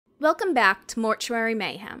Welcome back to Mortuary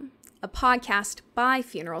Mayhem, a podcast by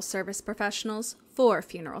funeral service professionals for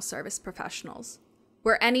funeral service professionals,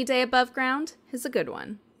 where any day above ground is a good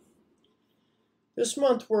one. This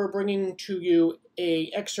month we're bringing to you an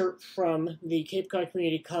excerpt from the Cape Cod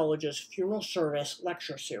Community College's Funeral Service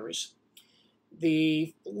Lecture Series.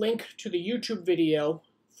 The link to the YouTube video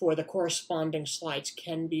for the corresponding slides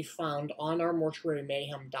can be found on our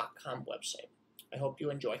mortuarymayhem.com website. I hope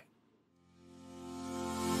you enjoy.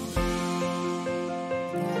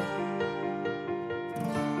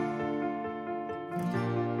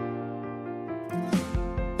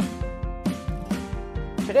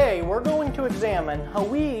 Today, we're going to examine how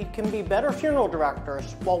we can be better funeral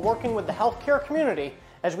directors while working with the healthcare community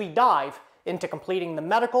as we dive into completing the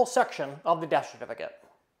medical section of the death certificate.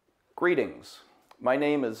 Greetings. My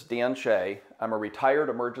name is Dan Shea. I'm a retired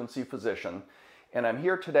emergency physician, and I'm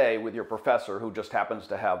here today with your professor who just happens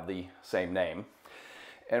to have the same name.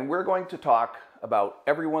 And we're going to talk about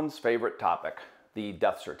everyone's favorite topic, the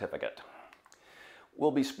death certificate.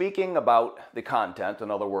 We'll be speaking about the content, in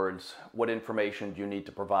other words, what information do you need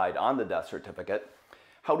to provide on the death certificate,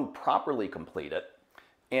 how to properly complete it,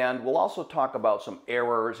 and we'll also talk about some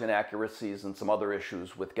errors, inaccuracies, and some other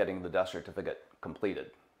issues with getting the death certificate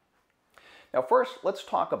completed. Now first, let's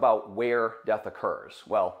talk about where death occurs.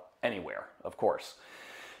 Well, anywhere, of course.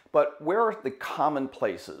 But where are the common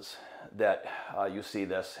places that you see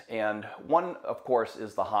this? And one, of course,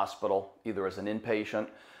 is the hospital, either as an inpatient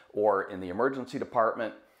or in the emergency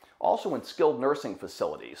department, also in skilled nursing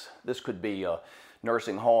facilities. This could be a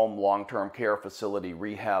nursing home, long-term care facility,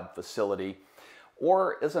 rehab facility,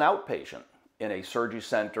 or as an outpatient in a surgery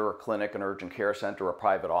center, a clinic, an urgent care center, a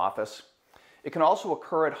private office. It can also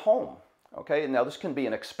occur at home. Okay, now this can be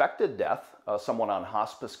an expected death, someone on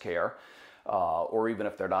hospice care, or even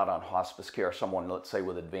if they're not on hospice care, someone, let's say,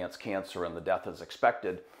 with advanced cancer and the death is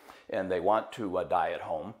expected and they want to die at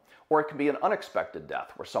home. Or it can be an unexpected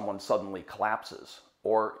death where someone suddenly collapses,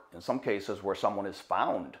 or in some cases where someone is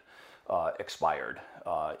found expired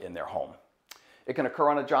in their home. It can occur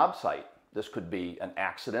on a job site. This could be an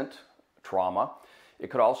accident, trauma. It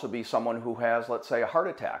could also be someone who has, let's say, a heart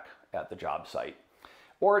attack at the job site.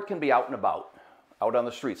 Or it can be out and about, out on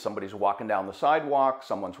the street. Somebody's walking down the sidewalk,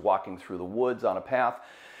 someone's walking through the woods on a path,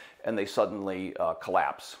 and they suddenly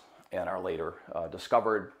collapse and are later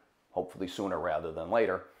discovered, hopefully sooner rather than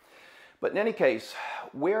later. But in any case,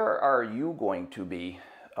 where are you going to be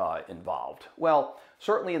involved? Well,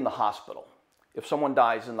 certainly in the hospital. If someone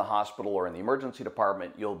dies in the hospital or in the emergency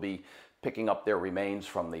department, you'll be picking up their remains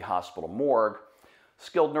from the hospital morgue.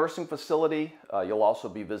 Skilled nursing facility, you'll also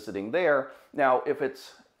be visiting there. Now, if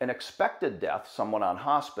it's an expected death, someone on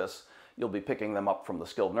hospice, you'll be picking them up from the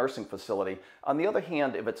skilled nursing facility. On the other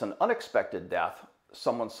hand, if it's an unexpected death,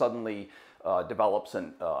 someone suddenly develops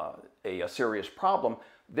a serious problem,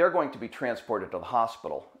 they're going to be transported to the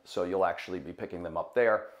hospital, so you'll actually be picking them up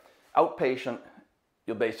there. Outpatient,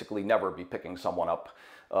 you'll basically never be picking someone up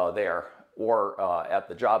there or at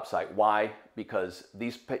the job site. Why? Because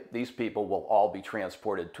these people will all be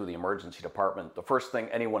transported to the emergency department. The first thing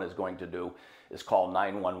anyone is going to do is call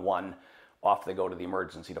 911. Off they go to the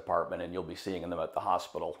emergency department, and you'll be seeing them at the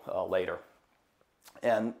hospital later.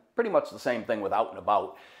 And pretty much the same thing with out and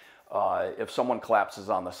about. If someone collapses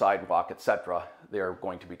on the sidewalk, etc., they're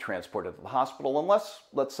going to be transported to the hospital unless,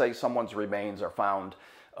 let's say, someone's remains are found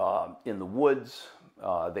in the woods.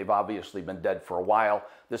 They've obviously been dead for a while.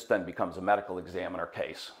 This then becomes a medical examiner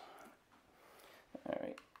case. All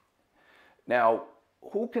right. Now,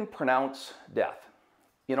 who can pronounce death?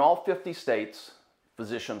 In all 50 states,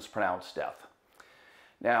 physicians pronounce death.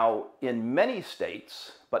 Now, in many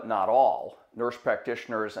states, but not all, nurse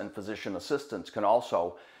practitioners and physician assistants can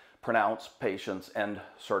also pronounce patients and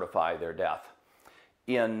certify their death.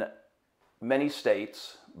 In many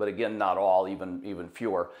states, but again not all, even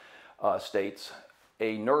fewer states,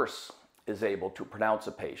 a nurse is able to pronounce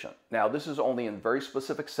a patient. Now this is only in very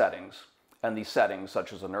specific settings, and these settings,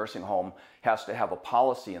 such as a nursing home, has to have a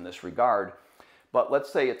policy in this regard. But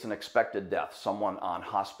let's say it's an expected death, someone on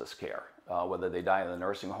hospice care, whether they die in the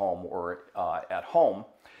nursing home or at home,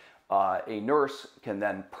 a nurse can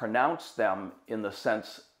then pronounce them in the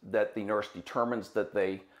sense that the nurse determines that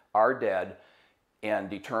they are dead and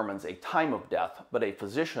determines a time of death, but a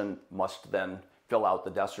physician must then fill out the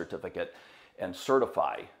death certificate and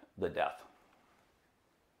certify the death.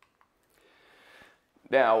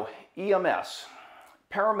 Now, EMS.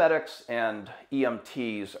 Paramedics and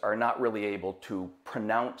EMTs are not really able to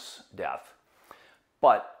pronounce death,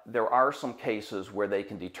 but there are some cases where they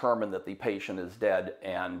can determine that the patient is dead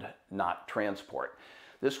and not transport.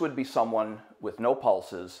 This would be someone with no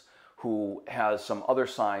pulses who has some other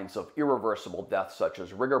signs of irreversible death, such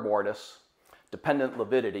as rigor mortis, dependent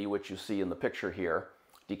lividity, which you see in the picture here,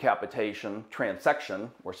 decapitation, transection,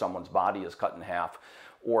 where someone's body is cut in half,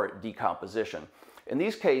 or decomposition. In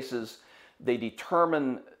these cases, they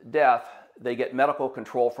determine death. They get medical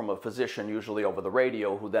control from a physician, usually over the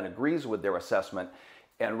radio, who then agrees with their assessment,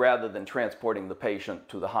 and rather than transporting the patient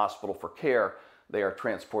to the hospital for care, they are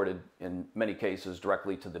transported, in many cases,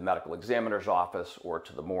 directly to the medical examiner's office or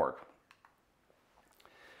to the morgue.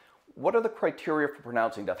 What are the criteria for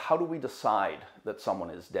pronouncing death? How do we decide that someone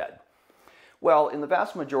is dead? Well, in the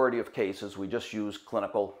vast majority of cases, we just use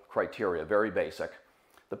clinical criteria, very basic.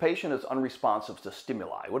 The patient is unresponsive to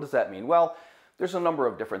stimuli. What does that mean? Well, there's a number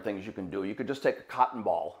of different things you can do. You could just take a cotton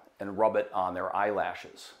ball and rub it on their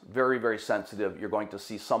eyelashes. Very, very sensitive. You're going to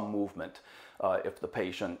see some movement if the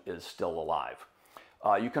patient is still alive.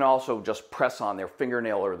 You can also just press on their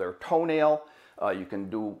fingernail or their toenail. You can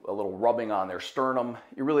do a little rubbing on their sternum.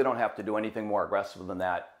 You really don't have to do anything more aggressive than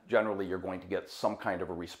that. Generally, you're going to get some kind of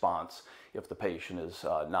a response if the patient is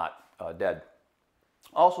not dead.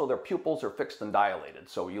 Also, their pupils are fixed and dilated.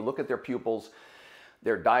 So you look at their pupils,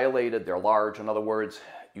 they're dilated, they're large. In other words,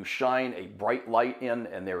 you shine a bright light in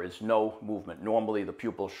and there is no movement. Normally, the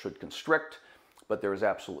pupils should constrict, but there is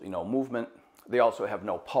absolutely no movement. They also have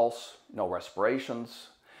no pulse, no respirations.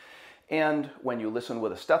 And when you listen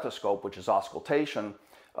with a stethoscope, which is auscultation,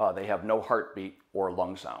 they have no heartbeat or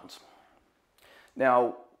lung sounds.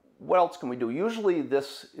 Now, what else can we do? Usually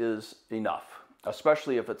this is enough,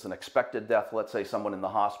 especially if it's an expected death. Let's say someone in the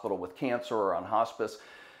hospital with cancer or on hospice.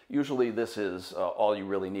 Usually this is all you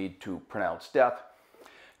really need to pronounce death.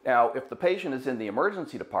 Now, if the patient is in the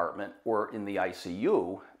emergency department or in the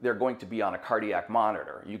ICU, they're going to be on a cardiac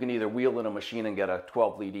monitor. You can either wheel in a machine and get a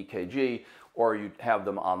 12-lead EKG, or you have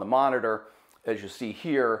them on the monitor. As you see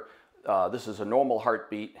here, this is a normal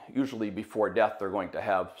heartbeat. Usually before death, they're going to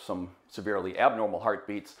have some severely abnormal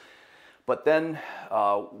heartbeats. But then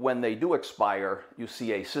when they do expire, you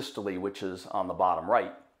see a systole, which is on the bottom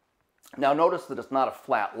right. Now notice that it's not a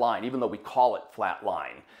flat line, even though we call it flat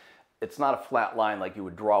line. It's not a flat line like you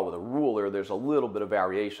would draw with a ruler. There's a little bit of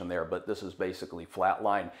variation there, but this is basically flat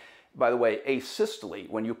line. By the way, asystole,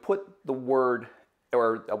 when you put the word,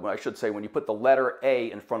 or I should say, when you put the letter A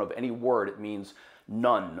in front of any word, it means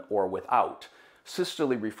none or without.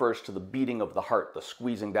 Systole refers to the beating of the heart, the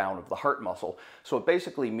squeezing down of the heart muscle. So it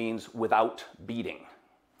basically means without beating,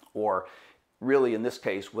 or really in this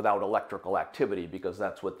case, without electrical activity, because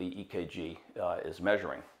that's what the EKG is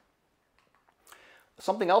measuring.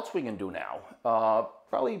 Something else we can do now,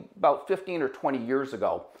 probably about 15 or 20 years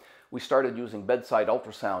ago, we started using bedside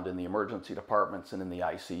ultrasound in the emergency departments and in the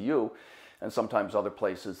ICU, and sometimes other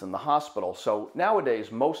places in the hospital. So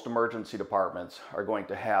nowadays, most emergency departments are going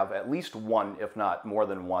to have at least one, if not more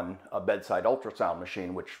than one, bedside ultrasound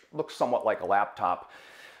machine, which looks somewhat like a laptop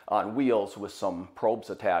on wheels with some probes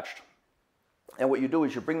attached. And what you do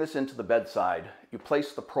is you bring this into the bedside, you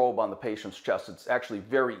place the probe on the patient's chest. It's actually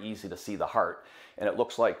very easy to see the heart. And it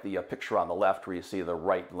looks like the picture on the left where you see the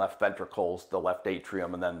right and left ventricles, the left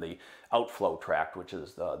atrium, and then the outflow tract, which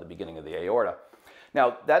is the beginning of the aorta.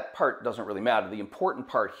 Now, that part doesn't really matter. The important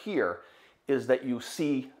part here is that you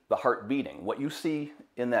see the heart beating. What you see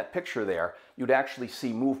in that picture there, you'd actually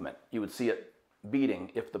see movement. You would see it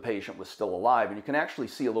beating if the patient was still alive. And you can actually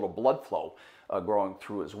see a little blood flow growing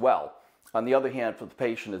through as well. On the other hand, if the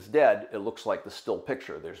patient is dead, it looks like the still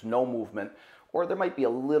picture. There's no movement, or there might be a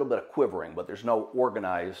little bit of quivering, but there's no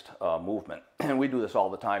organized movement. And we do this all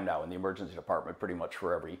the time now in the emergency department, pretty much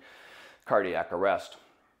for every cardiac arrest.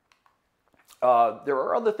 There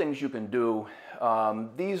are other things you can do.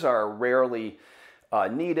 These are rarely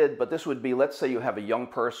needed, but this would be, let's say you have a young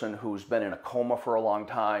person who's been in a coma for a long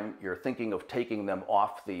time. You're thinking of taking them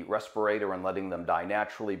off the respirator and letting them die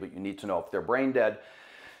naturally, but you need to know if they're brain dead.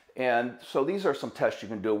 And so these are some tests you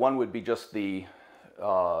can do. One would be just the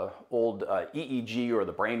old EEG, or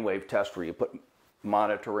the brainwave test, where you put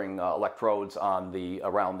monitoring electrodes on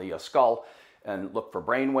around the skull and look for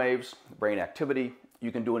brain waves, brain activity.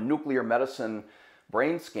 You can do a nuclear medicine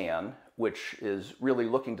brain scan, which is really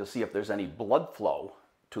looking to see if there's any blood flow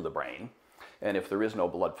to the brain. And if there is no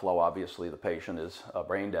blood flow, obviously the patient is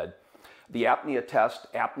brain dead. The apnea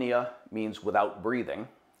test, apnea means without breathing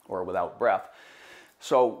or without breath.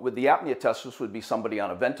 So with the apnea test, this would be somebody on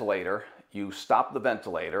a ventilator. You stop the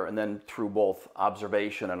ventilator, and then through both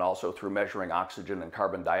observation and also through measuring oxygen and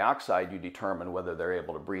carbon dioxide, you determine whether they're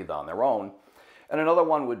able to breathe on their own. And another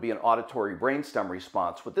one would be an auditory brainstem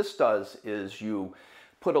response. What this does is you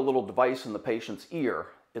put a little device in the patient's ear.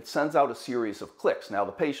 It sends out a series of clicks. Now,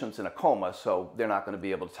 the patient's in a coma, so they're not going to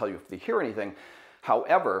be able to tell you if they hear anything.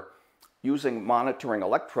 However, using monitoring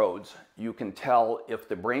electrodes, you can tell if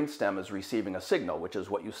the brainstem is receiving a signal, which is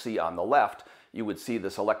what you see on the left. You would see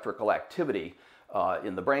this electrical activity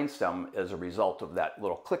in the brainstem as a result of that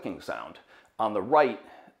little clicking sound. On the right,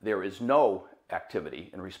 there is no activity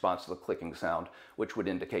in response to the clicking sound, which would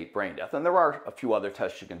indicate brain death. And there are a few other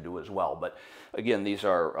tests you can do as well, but again, these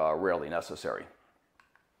are rarely necessary.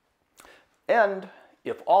 And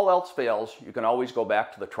if all else fails, you can always go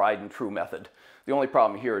back to the tried and true method. The only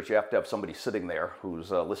problem here is you have to have somebody sitting there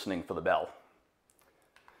who's listening for the bell.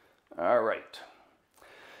 All right.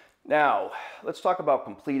 Now, let's talk about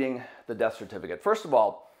completing the death certificate. First of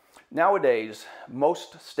all, nowadays,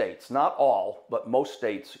 most states, not all, but most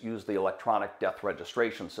states use the electronic death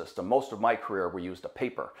registration system. Most of my career, we used a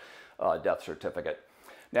paper death certificate.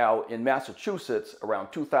 Now, in Massachusetts,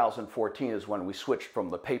 around 2014 is when we switched from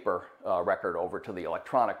the paper record over to the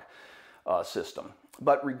electronic system.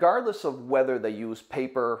 But regardless of whether they use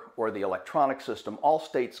paper or the electronic system, all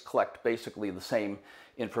states collect basically the same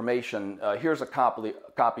information. Here's a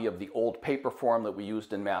copy of the old paper form that we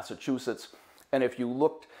used in Massachusetts. And if you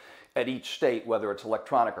looked at each state, whether it's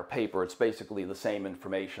electronic or paper, it's basically the same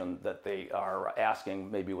information that they are asking,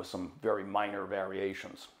 maybe with some very minor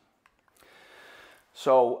variations.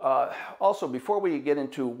 So also, before we get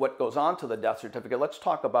into what goes on to the death certificate, let's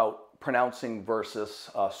talk about pronouncing versus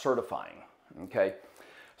certifying. Okay,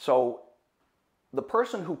 so the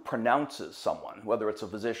person who pronounces someone, whether it's a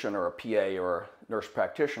physician or a PA or a nurse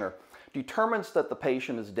practitioner, determines that the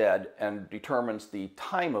patient is dead and determines the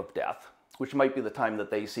time of death, which might be the time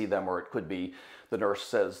that they see them, or it could be the nurse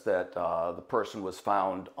says that the person was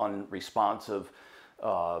found unresponsive,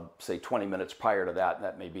 say 20 minutes prior to that, and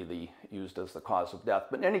that may be used as the cause of death.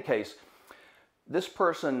 But in any case, this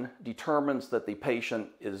person determines that the patient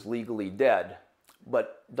is legally dead,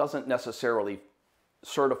 but doesn't necessarily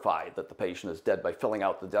certify that the patient is dead by filling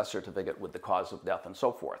out the death certificate with the cause of death and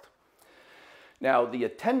so forth. Now, the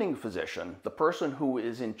attending physician, the person who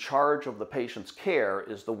is in charge of the patient's care,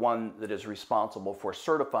 is the one that is responsible for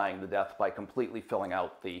certifying the death by completely filling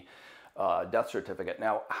out the death certificate.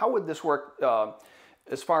 Now, how would this work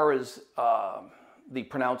as far as the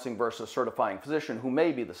pronouncing versus certifying physician, who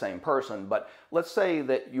may be the same person? But let's say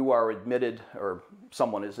that you are admitted, or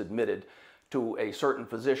someone is admitted to a certain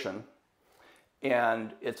physician,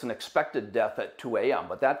 and it's an expected death at 2 a.m.,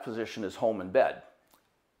 but that physician is home in bed.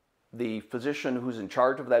 The physician who's in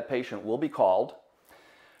charge of that patient will be called,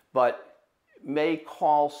 but may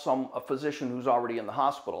call a physician who's already in the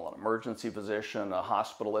hospital, an emergency physician, a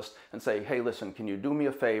hospitalist, and say, hey, listen, can you do me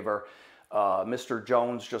a favor? Mr.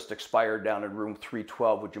 Jones just expired down in room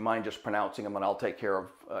 312. Would you mind just pronouncing him, and I'll take care of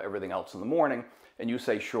everything else in the morning? And you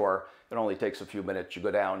say, sure. It only takes a few minutes. You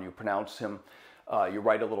go down, you pronounce him. You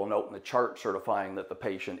write a little note in the chart certifying that the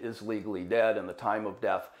patient is legally dead and the time of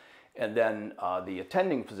death. And then the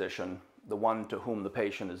attending physician, the one to whom the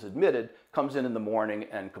patient is admitted, comes in the morning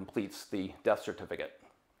and completes the death certificate.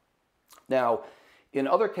 Now, in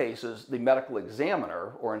other cases, the medical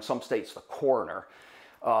examiner, or in some states the coroner,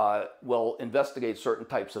 will investigate certain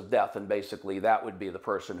types of death, and basically that would be the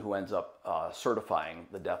person who ends up certifying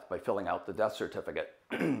the death by filling out the death certificate.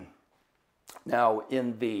 Now,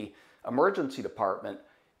 in the emergency department,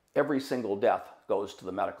 every single death goes to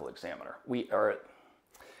the medical examiner. At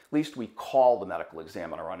least we call the medical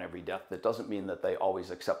examiner on every death. That doesn't mean that they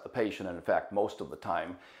always accept the patient, and in fact, most of the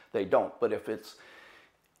time they don't. But if it's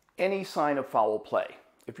any sign of foul play,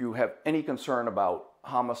 if you have any concern about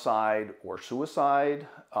homicide or suicide,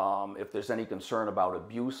 if there's any concern about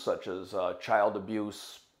abuse, such as child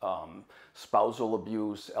abuse, spousal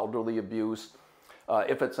abuse, elderly abuse,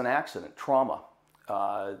 if it's an accident, trauma,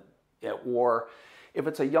 or if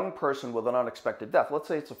it's a young person with an unexpected death, let's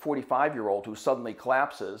say it's a 45-year-old who suddenly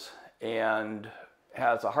collapses and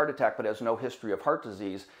has a heart attack but has no history of heart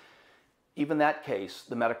disease, even that case,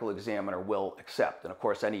 the medical examiner will accept. And of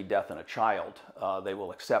course, any death in a child, they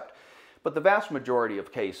will accept. But the vast majority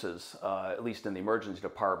of cases, at least in the emergency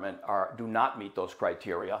department, do not meet those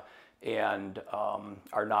criteria and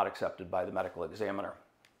are not accepted by the medical examiner.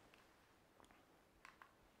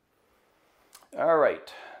 All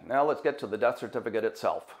right, now let's get to the death certificate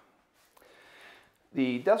itself.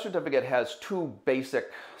 The death certificate has two basic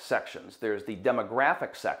sections. There's the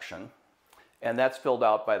demographic section, and that's filled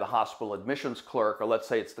out by the hospital admissions clerk, or let's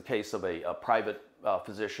say it's the case of a private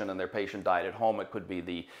physician and their patient died at home. It could be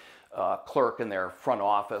the clerk in their front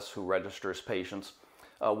office who registers patients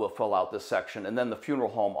will fill out this section. And then the funeral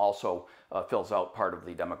home also fills out part of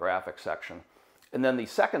the demographic section. And then the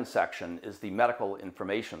second section is the medical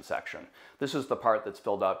information section. This is the part that's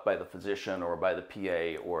filled out by the physician or by the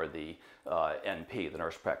PA or the NP, the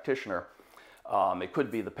nurse practitioner. It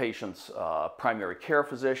could be the patient's primary care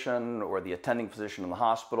physician or the attending physician in the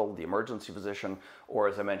hospital, the emergency physician, or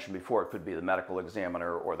as I mentioned before, it could be the medical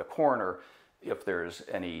examiner or the coroner if there's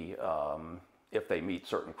any, if they meet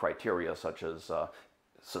certain criteria such as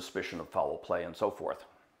suspicion of foul play and so forth.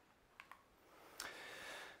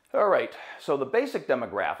 All right, so the basic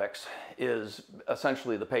demographics is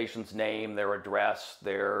essentially the patient's name, their address,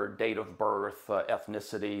 their date of birth,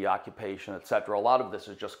 ethnicity, occupation, etc. A lot of this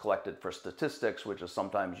is just collected for statistics, which is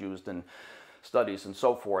sometimes used in studies and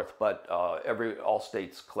so forth, but all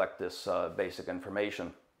states collect this basic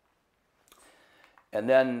information. And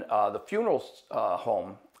then the funeral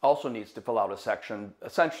home also needs to fill out a section,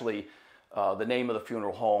 essentially the name of the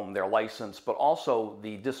funeral home, their license, but also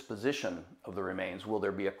the disposition of the remains. Will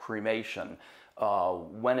there be a cremation?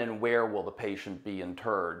 When and where will the patient be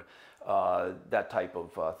interred? That type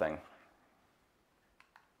of thing.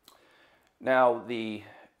 Now, the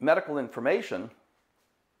medical information,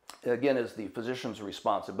 again, is the physician's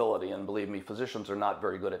responsibility. And believe me, physicians are not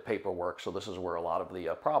very good at paperwork, so this is where a lot of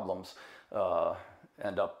the problems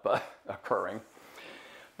end up occurring.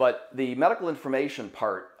 But the medical information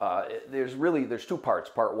part, there's two parts,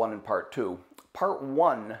 part 1 and part 2. Part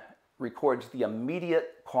 1 records the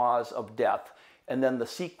immediate cause of death and then the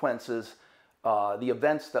sequences, the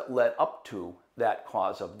events that led up to that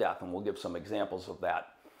cause of death, and we'll give some examples of that.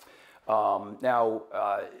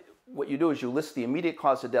 What you do is you list the immediate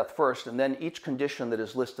cause of death first, and then each condition that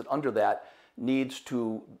is listed under that needs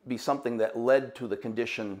to be something that led to the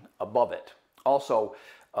condition above it. Also,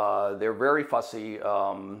 they're very fussy.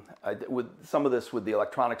 With some of this with the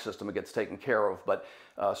electronic system, it gets taken care of, but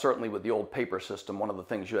certainly with the old paper system, one of the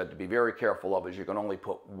things you had to be very careful of is you can only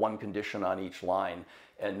put one condition on each line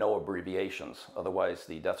and no abbreviations. Otherwise,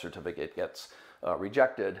 the death certificate gets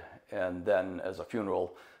rejected, and then as a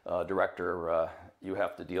funeral director, you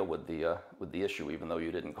have to deal with the issue, even though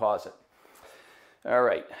you didn't cause it. All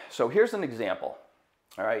right, so here's an example.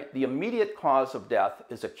 All right, the immediate cause of death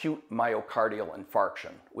is acute myocardial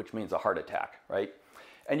infarction, which means a heart attack, right?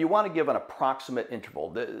 And you want to give an approximate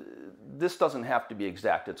interval. This doesn't have to be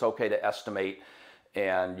exact. It's okay to estimate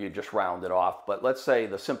and you just round it off. But let's say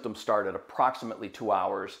the symptoms started approximately 2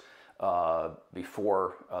 hours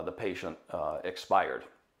before the patient expired.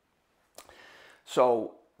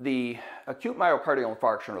 So the acute myocardial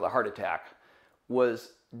infarction, or the heart attack,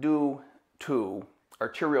 was due to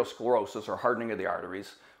arteriosclerosis, or hardening of the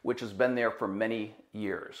arteries, which has been there for many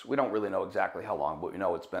years. We don't really know exactly how long, but we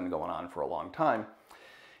know it's been going on for a long time.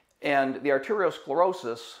 And the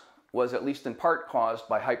arteriosclerosis was at least in part caused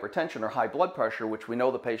by hypertension or high blood pressure, which we know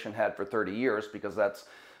the patient had for 30 years because that's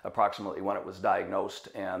approximately when it was diagnosed,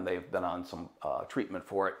 and they've been on some treatment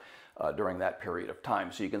for it during that period of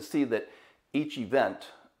time. So you can see that each event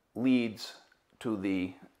leads to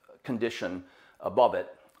the condition above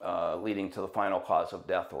it, leading to the final cause of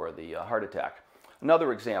death, or the heart attack.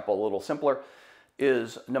 Another example, a little simpler,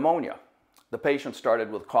 is pneumonia. The patient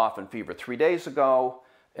started with cough and fever 3 days ago,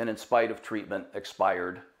 and in spite of treatment,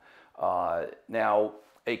 expired. Now,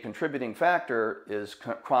 a contributing factor is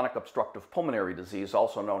chronic obstructive pulmonary disease,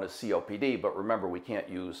 also known as COPD, but remember, we can't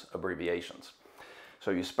use abbreviations. So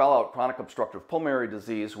you spell out chronic obstructive pulmonary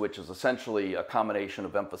disease, which is essentially a combination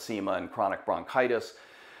of emphysema and chronic bronchitis,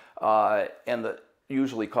 and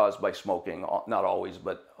usually caused by smoking, not always,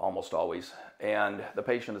 but almost always. And the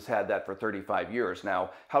patient has had that for 35 years.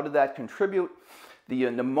 Now, how did that contribute? The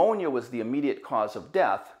pneumonia was the immediate cause of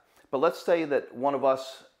death, but let's say that one of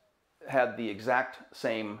us had the exact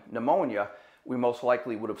same pneumonia. We most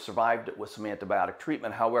likely would have survived it with some antibiotic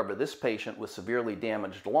treatment. However, this patient with severely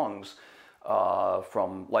damaged lungs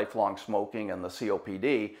from lifelong smoking and the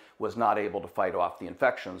COPD was not able to fight off the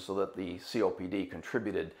infection, so that the COPD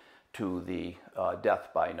contributed to the death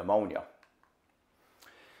by pneumonia.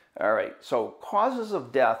 All right, so causes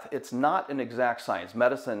of death, it's not an exact science.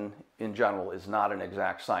 Medicine in general is not an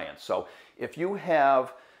exact science. So if you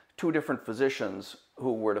have two different physicians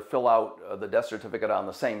who were to fill out the death certificate on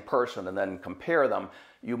the same person and then compare them,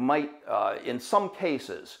 you might, in some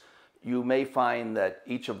cases, you may find that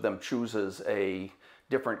each of them chooses a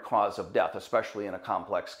different cause of death, especially in a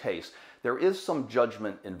complex case. There is some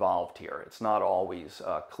judgment involved here. It's not always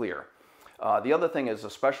clear. The other thing is,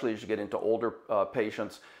 especially as you get into older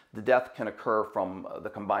patients, the death can occur from the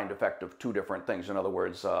combined effect of two different things. In other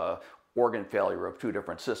words, organ failure of two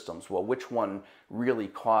different systems. Well, which one really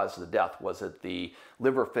caused the death? Was it the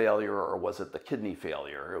liver failure or was it the kidney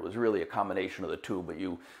failure? It was really a combination of the two, but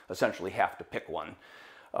you essentially have to pick one.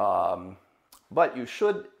 But you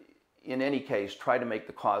should, in any case, try to make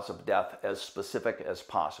the cause of death as specific as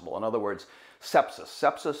possible. In other words, sepsis.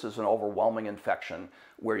 Sepsis is an overwhelming infection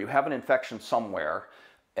where you have an infection somewhere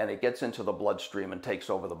and it gets into the bloodstream and takes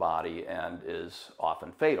over the body and is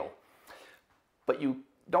often fatal. But you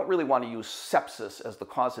don't really want to use sepsis as the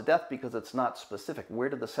cause of death because it's not specific. Where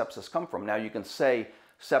did the sepsis come from? Now you can say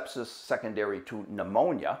sepsis secondary to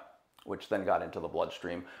pneumonia, which then got into the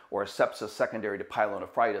bloodstream, or sepsis secondary to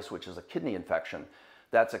pyelonephritis, which is a kidney infection.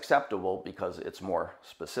 That's acceptable because it's more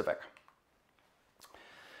specific.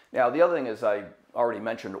 Now, the other thing is, I already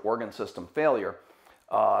mentioned organ system failure.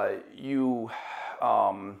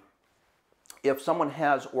 If someone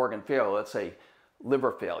has organ failure, let's say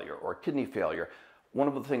liver failure or kidney failure, one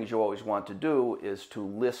of the things you always want to do is to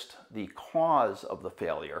list the cause of the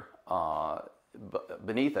failure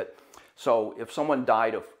beneath it. So if someone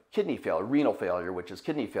died of kidney failure, renal failure, which is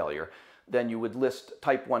kidney failure, then you would list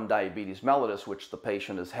type 1 diabetes mellitus, which the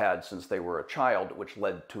patient has had since they were a child, which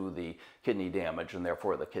led to the kidney damage and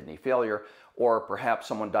therefore the kidney failure. Or perhaps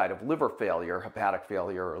someone died of liver failure, hepatic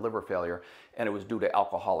failure or liver failure, and it was due to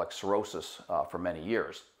alcoholic cirrhosis for many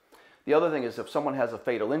years. The other thing is if someone has a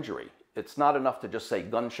fatal injury, it's not enough to just say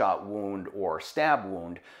gunshot wound or stab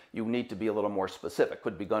wound. You need to be a little more specific.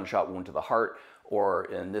 Could be gunshot wound to the heart, or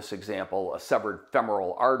in this example, a severed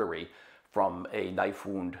femoral artery from a knife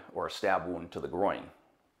wound or a stab wound to the groin.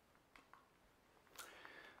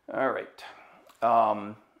 All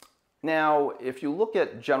right. Now, if you look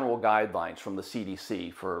at general guidelines from the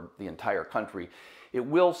CDC for the entire country, it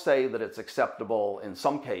will say that it's acceptable in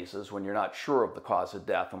some cases when you're not sure of the cause of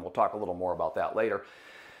death, and we'll talk a little more about that later.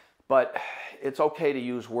 But it's okay to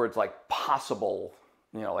use words like possible,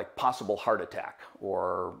 like possible heart attack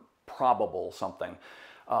or probable something.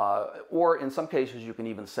 Or in some cases, you can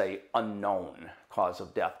even say unknown cause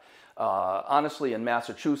of death. Honestly, in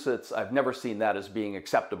Massachusetts, I've never seen that as being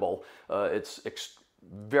acceptable. It's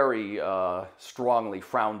very strongly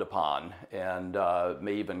frowned upon and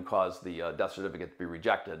may even cause the death certificate to be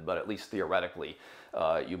rejected, but at least theoretically,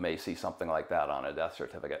 you may see something like that on a death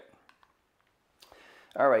certificate.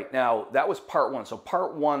 All right, now that was part one. So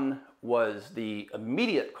part one was the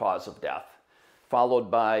immediate cause of death,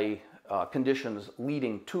 followed by conditions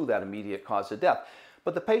leading to that immediate cause of death.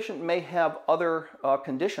 But the patient may have other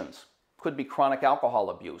conditions. Could be chronic alcohol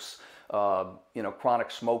abuse,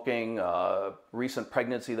 chronic smoking, recent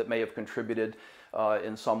pregnancy that may have contributed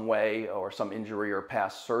in some way, or some injury or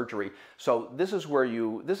past surgery. So this is where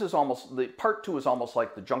part two is almost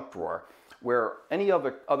like the junk drawer, where any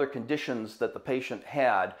other conditions that the patient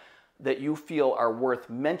had that you feel are worth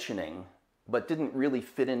mentioning but didn't really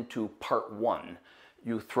fit into part one,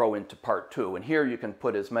 you throw into part two. And here you can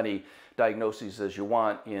put as many diagnoses as you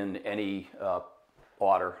want in any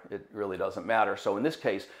order. It really doesn't matter. So in this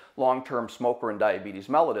case, long-term smoker and diabetes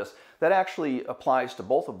mellitus, that actually applies to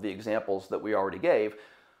both of the examples that we already gave.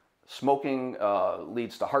 Smoking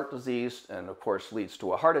leads to heart disease and of course leads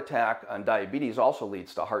to a heart attack, and diabetes also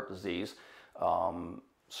leads to heart disease.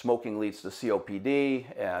 Smoking leads to COPD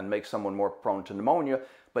and makes someone more prone to pneumonia,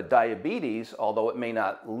 but diabetes, although it may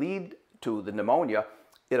not lead to the pneumonia,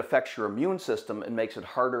 it affects your immune system and makes it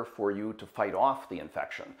harder for you to fight off the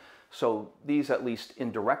infection. So these at least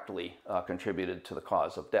indirectly contributed to the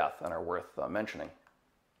cause of death and are worth mentioning.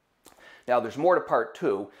 Now there's more to part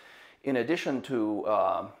two. In addition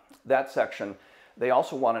to that section, they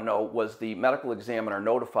also want to know, was the medical examiner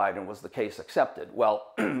notified and was the case accepted?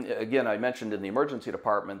 Well, again, I mentioned in the emergency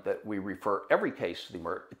department that we refer every case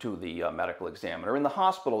to the medical examiner. In the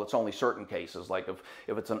hospital, it's only certain cases, like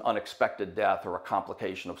if it's an unexpected death or a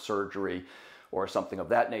complication of surgery or something of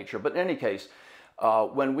that nature. But in any case,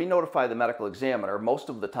 when we notify the medical examiner, most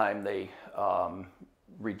of the time they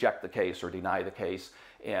reject the case or deny the case,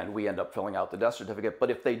 and we end up filling out the death certificate.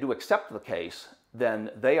 But if they do accept the case,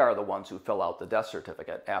 then they are the ones who fill out the death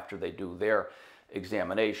certificate after they do their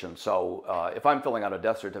examination. So if I'm filling out a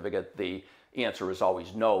death certificate, the answer is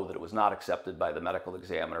always no, that it was not accepted by the medical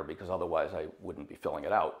examiner, because otherwise I wouldn't be filling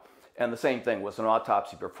it out. And the same thing, was an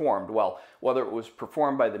autopsy performed? Well, whether it was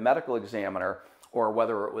performed by the medical examiner or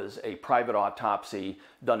whether it was a private autopsy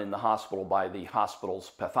done in the hospital by the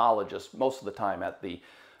hospital's pathologist, most of the time at the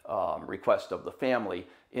request of the family,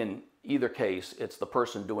 in either case, it's the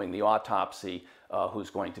person doing the autopsy who's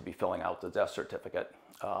going to be filling out the death certificate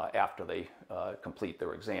after they complete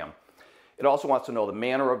their exam. It also wants to know the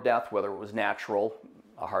manner of death, whether it was natural,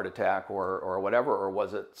 a heart attack or whatever, or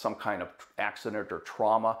was it some kind of accident or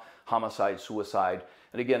trauma, homicide, suicide.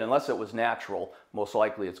 And again, unless it was natural, most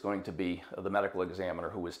likely it's going to be the medical examiner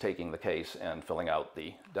who is taking the case and filling out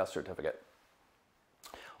the death certificate.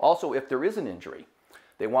 Also, if there is an injury,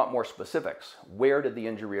 They want more specifics. Where did the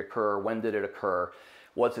injury occur? When did it occur?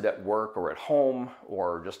 Was it at work or at home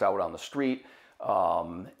or just out on the street?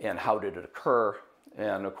 And how did it occur?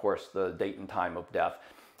 And of course, the date and time of death.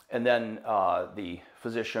 And then the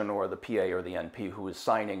physician or the PA or the NP who is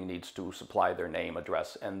signing needs to supply their name,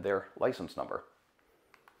 address, and their license number.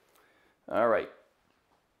 All right.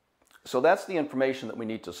 So that's the information that we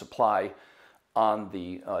need to supply on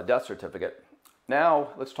the death certificate. Now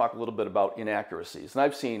let's talk a little bit about inaccuracies. And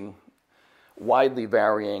I've seen widely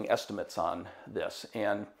varying estimates on this.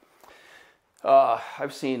 And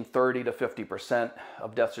I've seen 30 to 50%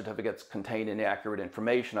 of death certificates contain inaccurate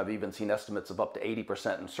information. I've even seen estimates of up to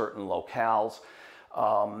 80% in certain locales.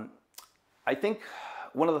 I think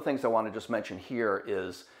one of the things I want to just mention here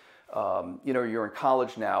is, you're in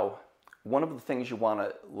college now. One of the things you want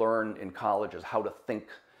to learn in college is how to think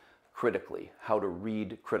critically, how to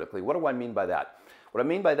read critically. What do I mean by that? What I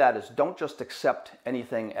mean by that is don't just accept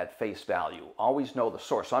anything at face value. Always know the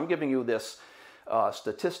source. So I'm giving you this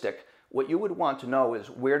statistic. What you would want to know is,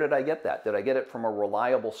 where did I get that? Did I get it from a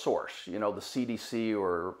reliable source? The CDC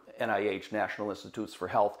or NIH, National Institutes for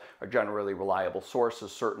Health, are generally reliable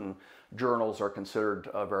sources. Certain journals are considered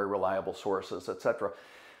very reliable sources, etc.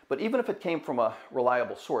 But even if it came from a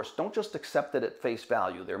reliable source, don't just accept it at face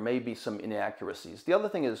value. There may be some inaccuracies. The other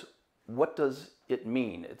thing is, what does it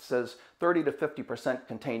mean? It says 30 to 50%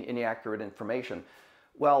 contain inaccurate information.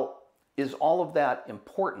 Well, is all of that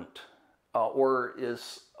important? Or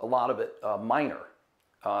is a lot of it minor?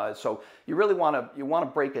 So you really want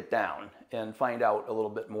to break it down and find out a little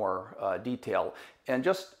bit more detail, and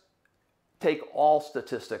just take all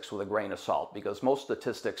statistics with a grain of salt, because most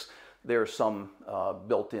statistics, there's some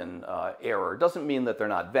built-in error. It doesn't mean that they're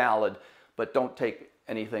not valid, but don't take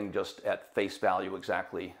anything just at face value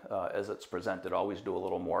exactly as it's presented. Always do a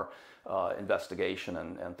little more investigation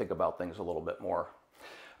and think about things a little bit more.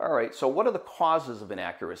 All right, so what are the causes of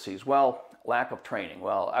inaccuracies? Well, lack of training.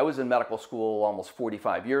 Well, I was in medical school almost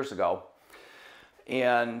 45 years ago,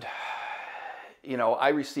 and I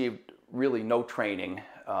received really no training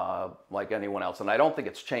like anyone else, and I don't think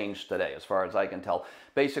it's changed today as far as I can tell.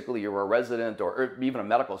 Basically, you're a resident or even a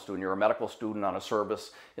medical student. You're a medical student on a service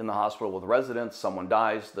in the hospital with residents. Someone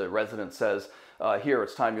dies, the resident says, here,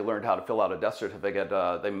 it's time you learned how to fill out a death certificate.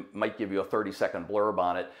 They might give you a 30-second blurb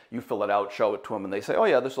on it. You fill it out, show it to them, and they say, oh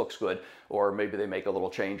yeah, this looks good. Or maybe they make a little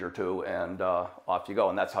change or two, and off you go.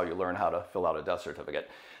 And that's how you learn how to fill out a death certificate.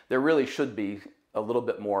 There really should be a little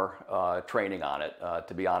bit more training on it,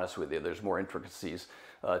 to be honest with you. There's more intricacies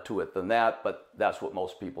to it than that, but that's what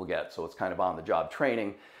most people get. So it's kind of on-the-job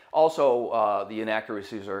training. Also, the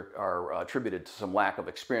inaccuracies are attributed to some lack of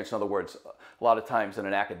experience. In other words, a lot of times in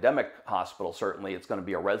an academic hospital, certainly it's going to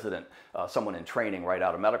be a resident, someone in training right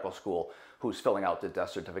out of medical school, who's filling out the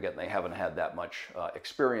death certificate, and they haven't had that much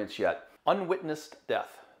experience yet. Unwitnessed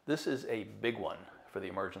death. This is a big one for the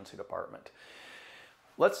emergency department.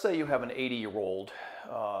 Let's say you have an 80-year-old,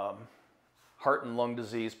 heart and lung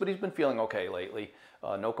disease, but he's been feeling okay lately,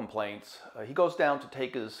 no complaints. He goes down to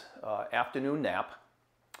take his afternoon nap.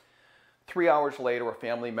 3 hours later, a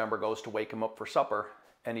family member goes to wake him up for supper,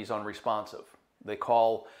 and he's unresponsive. They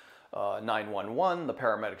call 911, the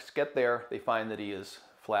paramedics get there, they find that he is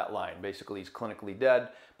flatlined. Basically, he's clinically dead,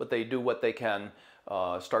 but they do what they can,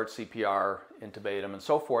 start CPR, intubate him, and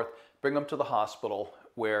so forth, bring him to the hospital,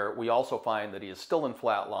 where we also find that he is still in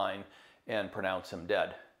flatline and pronounce him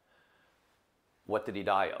dead. What did he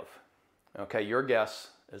die of? Okay, your guess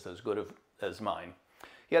is as good as mine.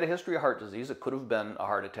 He had a history of heart disease. It could have been a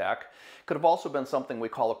heart attack. Could have also been something we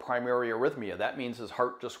call a primary arrhythmia. That means his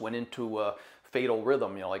heart just went into a fatal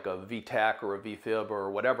rhythm, like a V-tach or a V-fib or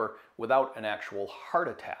whatever, without an actual heart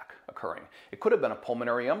attack occurring. It could have been a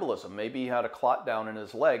pulmonary embolism. Maybe he had a clot down in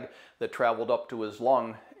his leg that traveled up to his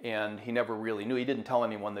lung, and he never really knew. He didn't tell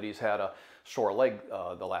anyone that he's had a sore leg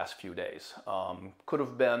the last few days. Could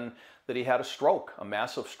have been that he had a stroke, a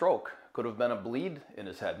massive stroke. Could have been a bleed in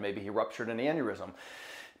his head. Maybe he ruptured an aneurysm.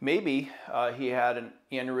 Maybe he had an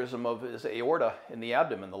aneurysm of his aorta in the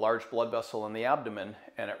abdomen, the large blood vessel in the abdomen,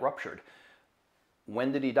 and it ruptured.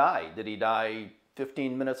 When did he die? Did he die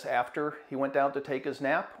 15 minutes after he went down to take his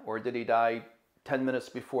nap? Or did he die 10 minutes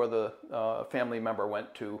before the family member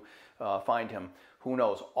went to find him? Who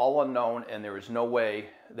knows? All unknown, and there is no way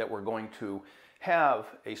that we're going to have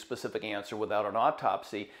a specific answer without an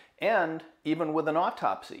autopsy. And even with an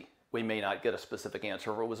autopsy, we may not get a specific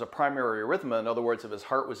answer. If it was a primary arrhythmia, in other words, if his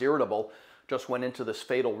heart was irritable, just went into this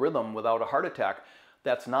fatal rhythm without a heart attack,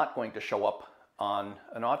 that's not going to show up on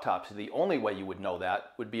an autopsy. The only way you would know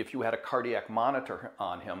that would be if you had a cardiac monitor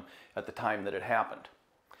on him at the time that it happened.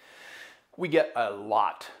 We get a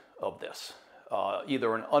lot of this.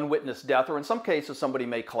 either an unwitnessed death, or in some cases somebody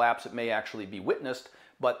may collapse, it may actually be witnessed,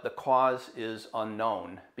 but the cause is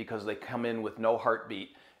unknown because they come in with no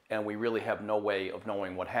heartbeat and we really have no way of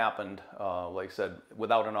knowing what happened, like I said,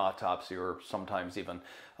 without an autopsy or sometimes even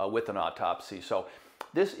with an autopsy. So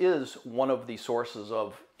this is one of the sources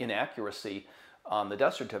of inaccuracy on the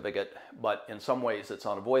death certificate, but in some ways it's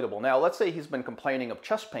unavoidable. Now, let's say he's been complaining of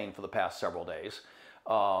chest pain for the past several days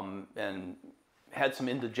and had some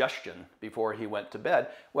indigestion before he went to bed.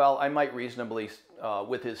 Well, I might reasonably,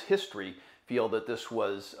 with his history, feel that this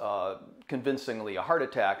was convincingly a heart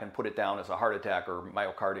attack and put it down as a heart attack or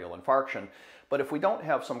myocardial infarction. But if we don't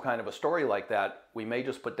have some kind of a story like that, we may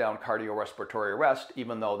just put down cardiorespiratory arrest,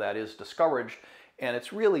 even though that is discouraged. And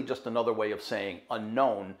it's really just another way of saying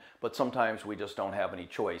unknown, but sometimes we just don't have any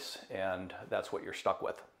choice, and that's what you're stuck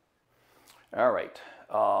with. All right.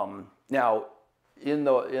 Now, in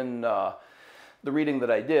the reading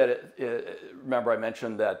that I did, remember I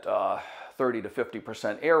mentioned that 30 to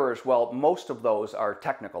 50% errors. Well, most of those are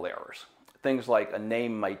technical errors. Things like a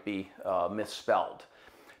name might be misspelled.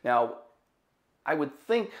 Now, I would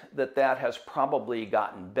think that that has probably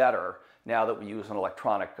gotten better now that we use an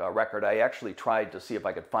electronic record. I actually tried to see if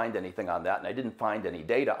I could find anything on that, and I didn't find any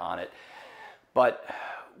data on it. But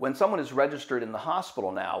when someone is registered in the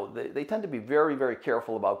hospital now, they tend to be very, very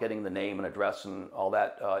careful about getting the name and address and all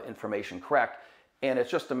that information correct. And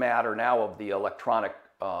it's just a matter now of the electronic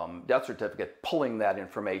death certificate pulling that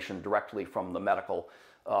information directly from the medical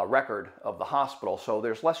record of the hospital. So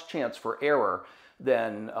there's less chance for error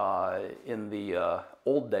than in the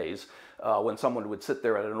old days when someone would sit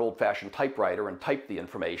there at an old-fashioned typewriter and type the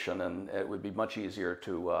information, and it would be much easier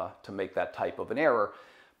to make that type of an error.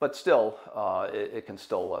 But still, it can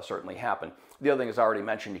still certainly happen. The other thing is, I already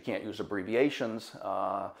mentioned, you can't use abbreviations,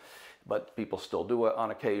 but people still do it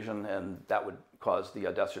on occasion, and that would cause the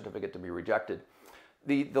death certificate to be rejected.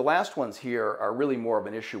 The last ones here are really more of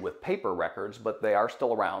an issue with paper records, but they are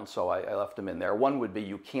still around, so I left them in there. One would be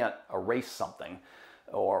you can't erase something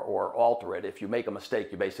or alter it. If you make a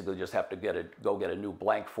mistake, you basically just have to go get a new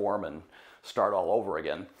blank form and start all over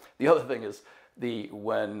again. The other thing is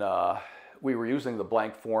when we were using the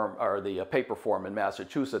blank form or the paper form in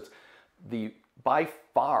Massachusetts, by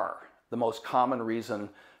far the most common reason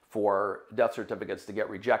for death certificates to get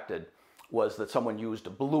rejected was that someone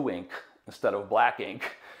used blue ink instead of black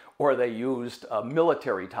ink, or they used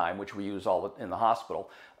military time, which we use all in the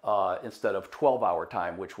hospital, instead of 12-hour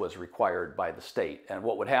time, which was required by the state. And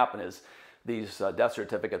what would happen is these death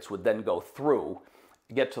certificates would then go through,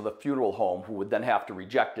 get to the funeral home, who would then have to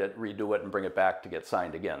reject it, redo it, and bring it back to get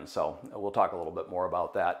signed again. So we'll talk a little bit more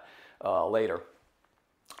about that later.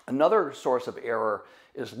 Another source of error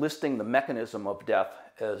is listing the mechanism of death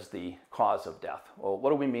as the cause of death. Well,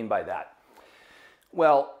 what do we mean by that?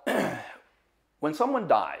 Well, when someone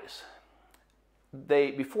dies,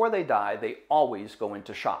 before they die, they always go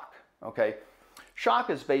into shock, okay? Shock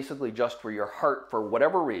is basically just where your heart, for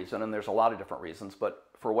whatever reason, and there's a lot of different reasons, but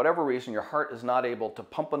for whatever reason, your heart is not able to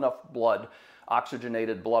pump enough blood,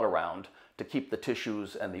 oxygenated blood around to keep the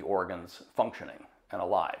tissues and the organs functioning and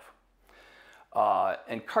alive.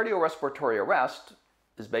 And cardiorespiratory arrest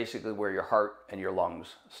is basically where your heart and your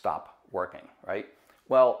lungs stop working, right?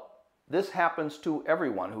 Well, this happens to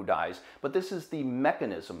everyone who dies, but this is the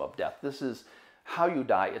mechanism of death. This is how you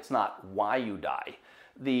die. It's not why you die.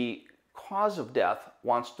 The cause of death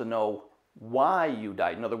wants to know why you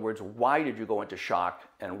died. In other words, why did you go into shock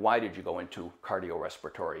and why did you go into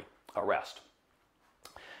cardiorespiratory arrest?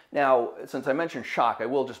 Now, since I mentioned shock, I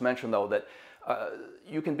will just mention, though, that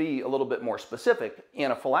you can be a little bit more specific.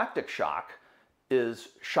 Anaphylactic shock is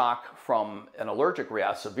shock from an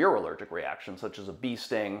severe allergic reaction, such as a bee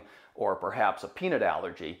sting or perhaps a peanut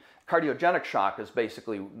allergy. Cardiogenic shock is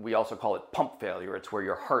basically, we also call it pump failure. It's where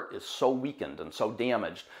your heart is so weakened and so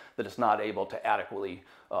damaged that it's not able to adequately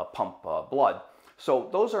pump blood. So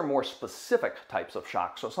those are more specific types of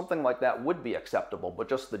shock. So something like that would be acceptable, but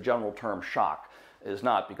just the general term shock is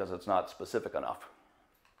not, because it's not specific enough.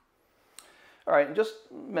 All right, and just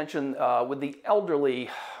mention with the elderly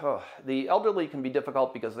can be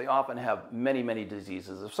difficult because they often have many, many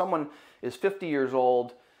diseases. If someone is 50 years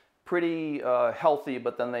old, pretty healthy,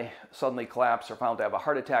 but then they suddenly collapse or found to have a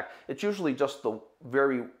heart attack, it's usually just the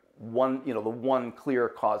one clear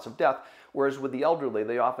cause of death. Whereas with the elderly,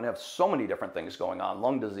 they often have so many different things going on,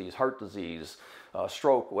 lung disease, heart disease,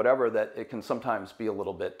 stroke, whatever, that it can sometimes be a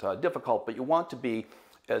little bit difficult. But you want to be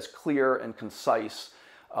as clear and concise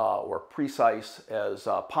or precise as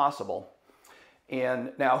possible.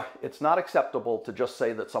 And now, it's not acceptable to just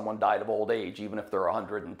say that someone died of old age, even if they're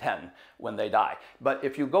 110 when they die. But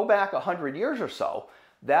if you go back 100 years or so,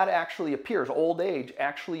 that actually appears, old age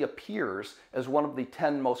actually appears as one of the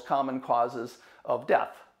 10 most common causes of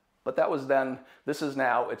death. But that was then, this is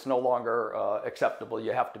now, it's no longer acceptable.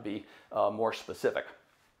 You have to be more specific.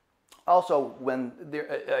 Also,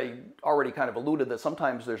 I already kind of alluded that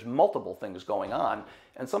sometimes there's multiple things going on,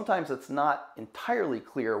 and sometimes it's not entirely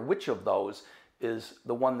clear which of those is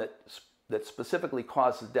the one that specifically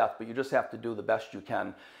causes death, but you just have to do the best you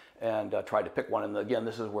can and try to pick one. And again,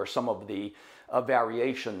 this is where some of the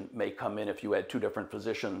variation may come in. If you had two different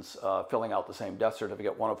physicians filling out the same death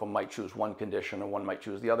certificate, one of them might choose one condition and one might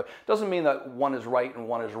choose the other. Doesn't mean that one is right and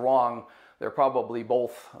one is wrong. They're probably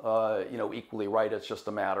both equally right. It's just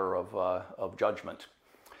a matter of judgment.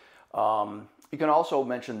 You can also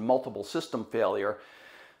mention multiple system failure.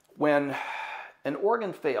 When an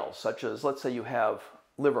organ fails, such as, let's say you have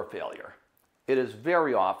liver failure, it is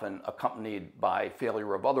very often accompanied by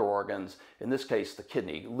failure of other organs, in this case the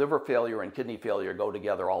kidney. Liver failure and kidney failure go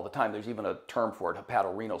together all the time. There's even a term for it,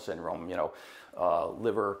 hepatorenal syndrome,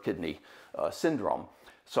 liver-kidney syndrome.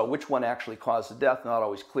 So which one actually causes death, not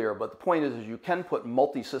always clear, but the point is you can put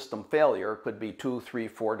multi-system failure, could be 2, 3,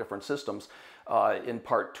 4 different systems in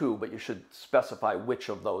part 2, but you should specify which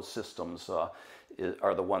of those systems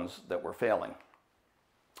are the ones that were failing.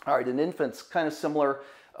 All right, in infants, kind of similar.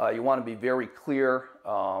 You want to be very clear.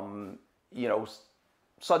 Sudden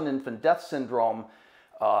infant death syndrome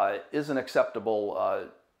is an acceptable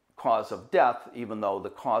cause of death, even though the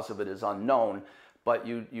cause of it is unknown. But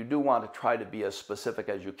you do want to try to be as specific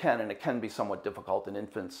as you can, and it can be somewhat difficult in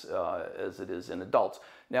infants as it is in adults.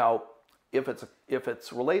 Now, if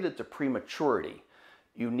it's related to prematurity,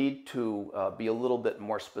 you need to be a little bit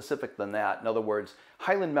more specific than that. In other words,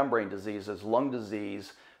 hyaline membrane disease is lung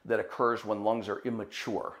disease that occurs when lungs are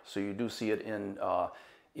immature. So you do see it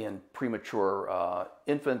in premature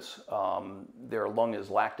infants. Their lung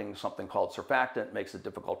is lacking something called surfactant, makes it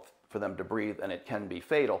difficult for them to breathe, and it can be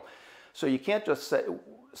fatal. So you can't just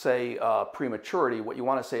say prematurity. What you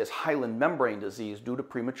want to say is hyaline membrane disease due to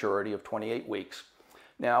prematurity of 28 weeks.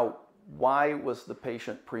 Now, why was the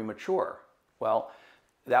patient premature? Well,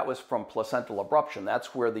 that was from placental abruption.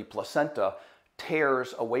 That's where the placenta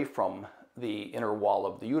tears away from the inner wall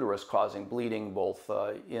of the uterus, causing bleeding both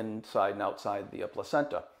inside and outside the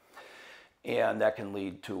placenta. And that can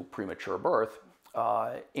lead to premature birth.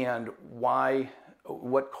 And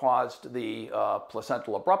what caused the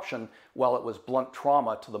placental abruption? Well, it was blunt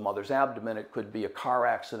trauma to the mother's abdomen. It could be a car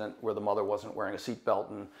accident where the mother wasn't wearing a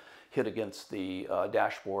seatbelt and hit against the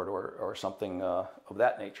dashboard or something of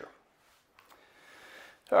that nature.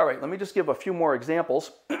 All right, let me just give a few more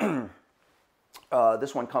examples.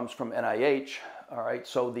 This one comes from NIH. All right,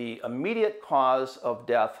 so the immediate cause of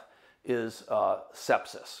death is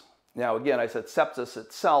sepsis. Now, again, I said sepsis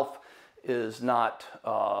itself is not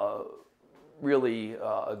really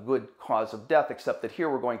a good cause of death, except that here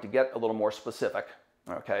we're going to get a little more specific.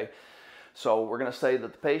 Okay, so we're going to say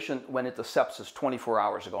that the patient went into sepsis 24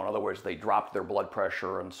 hours ago. In other words, they dropped their blood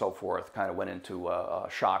pressure and so forth, kind of went into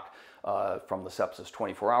shock from the sepsis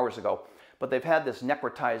 24 hours ago. But they've had this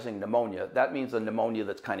necrotizing pneumonia. That means a pneumonia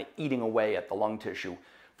that's kind of eating away at the lung tissue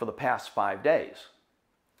for the past 5 days.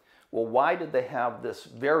 Well, why did they have this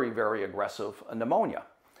very, very aggressive pneumonia?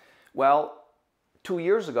 Well, 2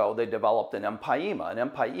 years ago, they developed an empyema. An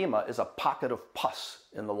empyema is a pocket of pus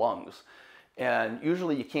in the lungs. And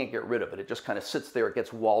usually you can't get rid of it. It just kind of sits there, it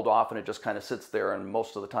gets walled off, and it just kind of sits there and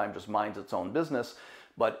most of the time just minds its own business.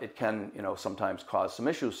 But it can, sometimes cause some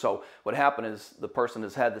issues. So what happened is the person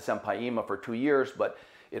has had this empyema for 2 years, but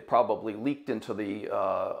it probably leaked into the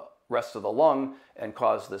rest of the lung and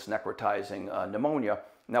caused this necrotizing pneumonia.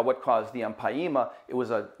 Now, what caused the empyema? It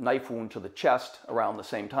was a knife wound to the chest around the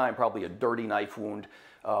same time, probably a dirty knife wound,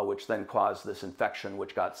 which then caused this infection,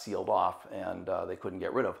 which got sealed off and they couldn't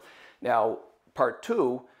get rid of. Now, part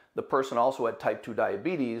 2, the person also had type 2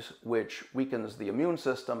 diabetes, which weakens the immune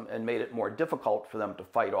system and made it more difficult for them to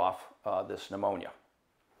fight off this pneumonia.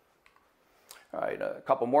 All right, a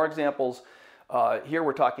couple more examples. Here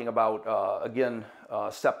we're talking about, again,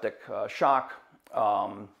 septic shock.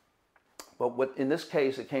 But in this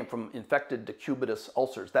case, it came from infected decubitus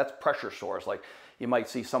ulcers. That's pressure sores. Like you might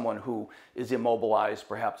see someone who is immobilized,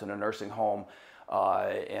 perhaps in a nursing home,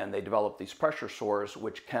 and they develop these pressure sores,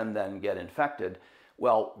 which can then get infected.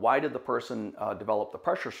 Well, why did the person develop the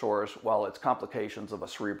pressure sores? Well, it's complications of a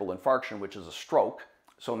cerebral infarction, which is a stroke.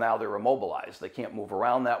 So now they're immobilized. They can't move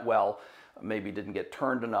around that well, maybe didn't get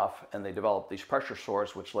turned enough, and they developed these pressure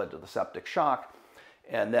sores, which led to the septic shock.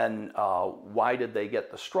 And then why did they get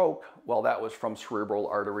the stroke? Well, that was from cerebral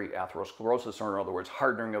artery atherosclerosis, or in other words,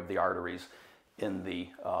 hardening of the arteries in the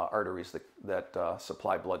arteries that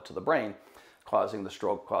supply blood to the brain. causing the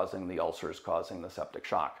stroke, causing the ulcers, causing the septic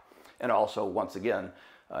shock. And also, once again,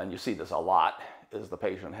 and you see this a lot, is the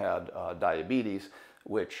patient had diabetes,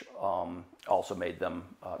 which also made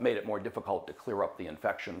it more difficult to clear up the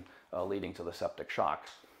infection, leading to the septic shock.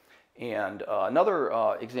 And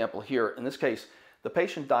another example here, in this case, the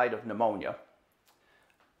patient died of pneumonia,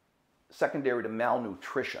 secondary to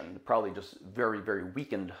malnutrition, probably just very, very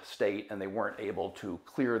weakened state, and they weren't able to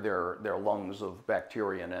clear their lungs of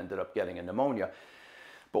bacteria and ended up getting a pneumonia.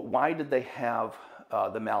 But why did they have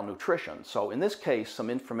the malnutrition? So in this case, some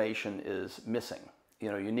information is missing.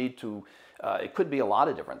 You know, you need to, it could be a lot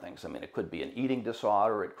of different things. I mean, it could be an eating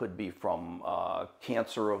disorder, it could be from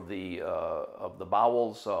cancer of the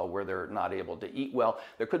bowels, where they're not able to eat well.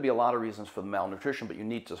 There could be a lot of reasons for the malnutrition, but you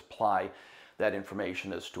need to supply that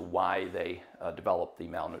information as to why they developed the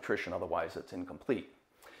malnutrition, otherwise it's incomplete.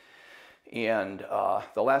 And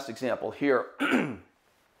the last example here,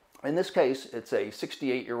 in this case, it's a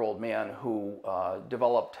 68-year-old man who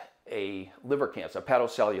developed a liver cancer.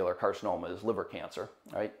 Hepatocellular carcinoma is liver cancer,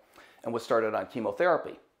 right? And was started on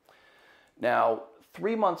chemotherapy. Now,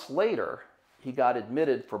 3 months later, he got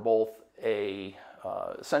admitted for both a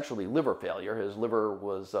essentially liver failure. His liver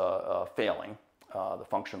was failing, the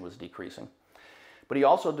function was decreasing. But he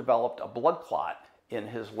also developed a blood clot in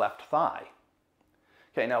his left thigh.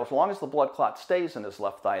 Okay, now as long as the blood clot stays in his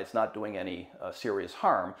left thigh, it's not doing any serious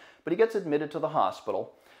harm, but he gets admitted to the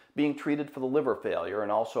hospital, being treated for the liver failure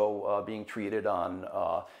and also being treated on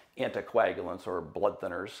anticoagulants or blood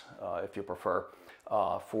thinners, if you prefer,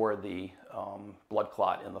 for the blood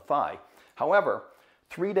clot in the thigh. However,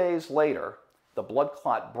 3 days later, the blood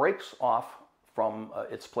clot breaks off from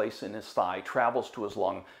its place in his thigh, travels to his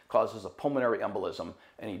lung, causes a pulmonary embolism,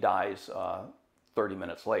 and he dies 30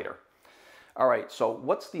 minutes later. All right, so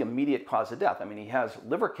what's the immediate cause of death? I mean, he has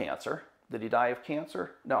liver cancer. Did he die of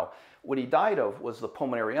cancer? No. What he died of was the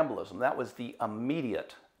pulmonary embolism. That was the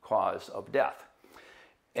immediate cause of death.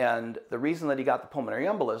 And the reason that he got the pulmonary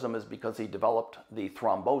embolism is because he developed the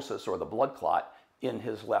thrombosis or the blood clot in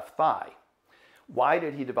his left thigh. Why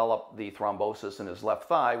did he develop the thrombosis in his left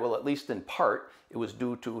thigh? Well, at least in part, it was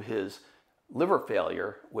due to his liver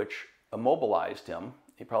failure, which immobilized him.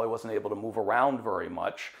 He probably wasn't able to move around very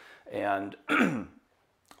much, and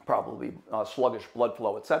probably sluggish blood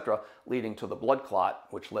flow, etc., leading to the blood clot,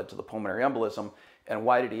 which led to the pulmonary embolism. And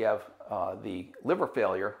why did he have the liver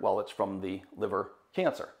failure? Well, it's from the liver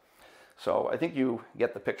cancer. So I think you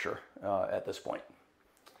get the picture at this point.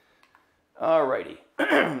 Alrighty.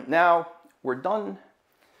 Now, we're done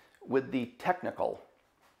with the technical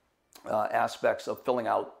aspects of filling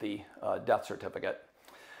out the death certificate.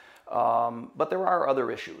 But there are other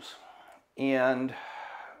issues. And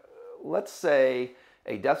let's say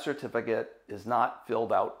a death certificate is not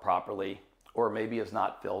filled out properly, or maybe is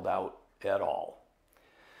not filled out at all.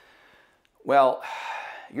 Well,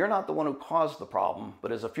 you're not the one who caused the problem,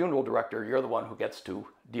 but as a funeral director, you're the one who gets to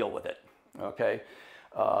deal with it, okay?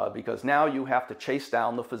 Because now you have to chase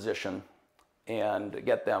down the physician and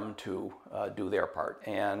get them to do their part.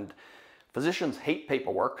 And physicians hate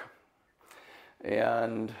paperwork,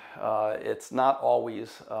 and it's not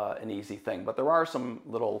always an easy thing. But there are some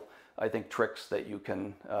little, I think, tricks that you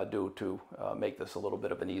can do to make this a little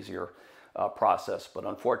bit of an easier process. But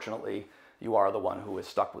unfortunately, you are the one who is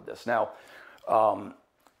stuck with this. Now,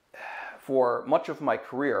 for much of my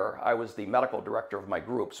career, I was the medical director of my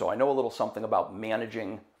group, so I know a little something about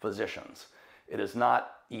managing physicians. It is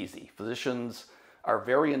not easy. Physicians are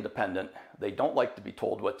very independent. They don't like to be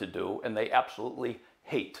told what to do, and they absolutely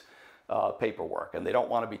hate paperwork, and they don't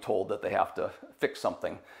want to be told that they have to fix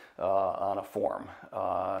something on a form.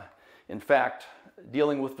 In fact,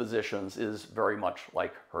 dealing with physicians is very much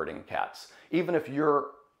like herding cats. Even if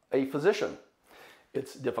you're a physician,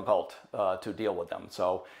 it's difficult to deal with them.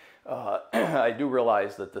 So I do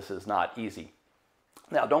realize that this is not easy.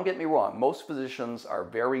 Now, don't get me wrong. Most physicians are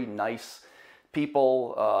very nice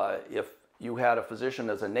people. If you had a physician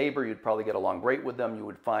as a neighbor, you'd probably get along great with them. You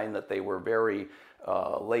would find that they were very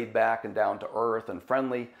laid back and down to earth and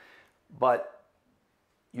friendly. But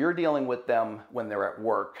you're dealing with them when they're at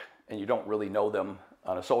work, and you don't really know them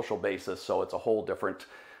on a social basis, so it's a whole different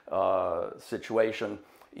situation.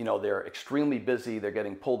 You know, they're extremely busy. They're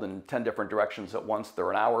getting pulled in 10 different directions at once.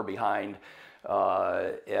 They're an hour behind.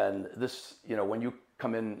 And this, you know, when you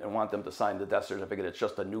come in and want them to sign the death certificate, it's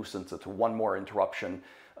just a nuisance. It's one more interruption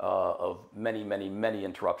of many, many, many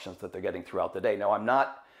interruptions that they're getting throughout the day. Now, I'm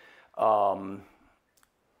not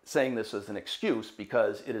saying this as an excuse,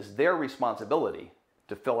 because it is their responsibility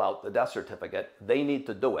to fill out the death certificate. They need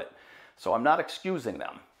to do it. So I'm not excusing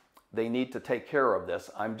them. They need to take care of this.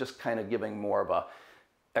 I'm just kind of giving more of a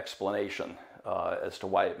explanation as to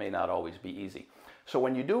why it may not always be easy. So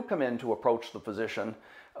when you do come in to approach the physician,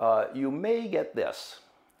 you may get this,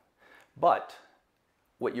 but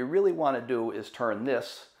what you really want to do is turn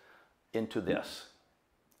this into this.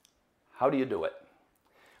 How do you do it?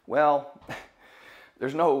 Well,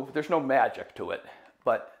 there's no magic to it,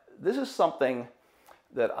 but this is something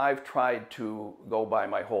that I've tried to go by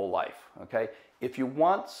my whole life, okay? If you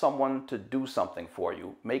want someone to do something for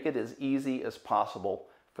you, make it as easy as possible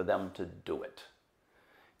for them to do it.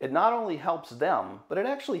 It not only helps them, but it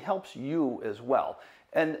actually helps you as well.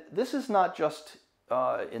 And this is not just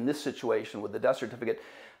in this situation with the death certificate.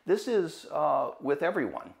 This is with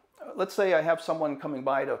everyone. Let's say I have someone coming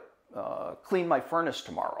by to clean my furnace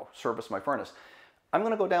tomorrow, service my furnace. I'm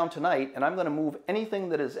going to go down tonight and I'm going to move anything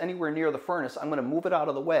that is anywhere near the furnace. I'm going to move it out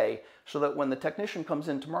of the way so that when the technician comes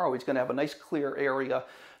in tomorrow, he's going to have a nice clear area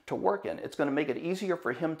to work in. It's going to make it easier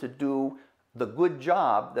for him to do the good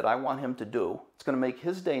job that I want him to do. It's going to make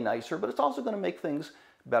his day nicer, but it's also going to make things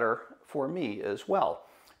better for me as well.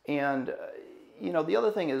 And you know, the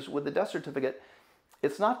other thing is with the death certificate,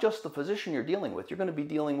 it's not just the physician you're dealing with. You're going to be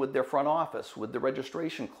dealing with their front office, with the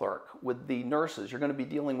registration clerk, with the nurses. You're going to be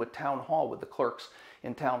dealing with town hall, with the clerks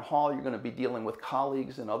in town hall. You're going to be dealing with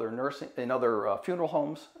colleagues in other funeral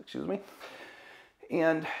homes, excuse me.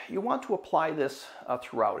 And you want to apply this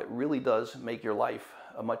throughout. It really does make your life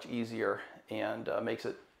much easier and makes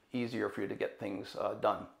it easier for you to get things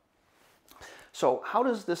done. So how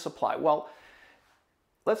does this apply? Well,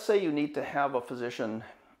 let's say you need to have a physician.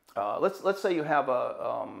 Let's say you have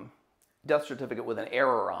a death certificate with an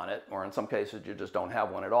error on it, or in some cases you just don't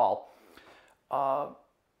have one at all.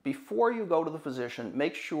 Before you go to the physician,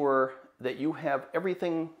 make sure that you have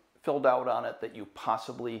everything filled out on it that you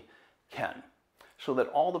possibly can, so that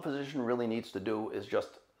all the physician really needs to do is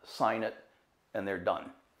just sign it and they're done.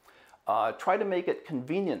 Try to make it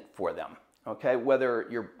convenient for them, okay? Whether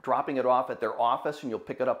you're dropping it off at their office and you'll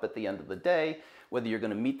pick it up at the end of the day, whether you're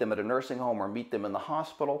going to meet them at a nursing home or meet them in the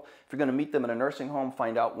hospital. If you're going to meet them in a nursing home,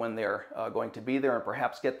 find out when they're going to be there and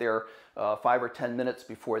perhaps get there 5 or 10 minutes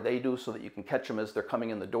before they do so that you can catch them as they're coming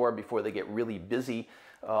in the door before they get really busy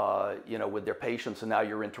you know, with their patients, and now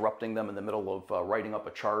you're interrupting them in the middle of writing up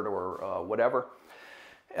a chart or whatever.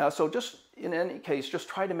 So just in any case, just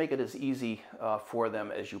try to make it as easy for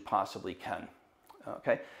them as you possibly can.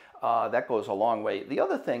 Okay, that goes a long way. The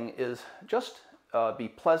other thing is just be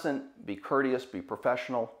pleasant, be courteous, be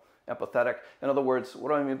professional, empathetic. In other words, what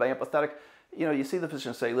do I mean by empathetic? You know, you see the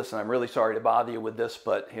physician say, listen, I'm really sorry to bother you with this,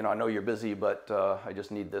 but you know, I know you're busy, but I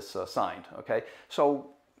just need this signed, okay?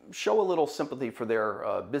 So show a little sympathy for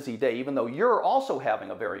their busy day, even though you're also having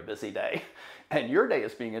a very busy day and your day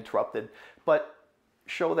is being interrupted, but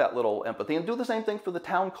show that little empathy. And do the same thing for the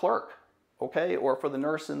town clerk, okay? Or for the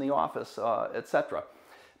nurse in the office, etc.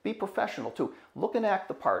 Be professional too. Look and act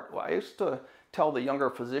the part. I used to tell the younger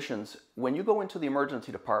physicians, when you go into the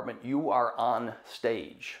emergency department, you are on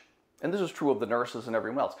stage. And this is true of the nurses and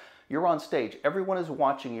everyone else. You're on stage. Everyone is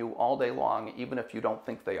watching you all day long, even if you don't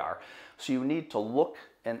think they are. So you need to look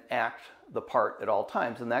and act the part at all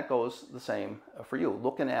times. And that goes the same for you.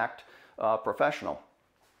 Look and act professional.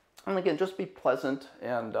 And again, just be pleasant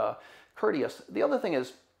and courteous. The other thing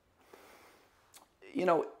is, you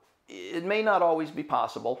know, it may not always be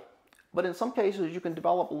possible, but in some cases you can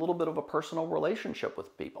develop a little bit of a personal relationship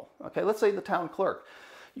with people. Okay, let's say the town clerk.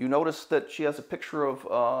 You notice that she has a picture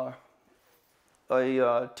of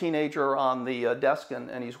a teenager on the desk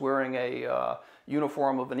and he's wearing a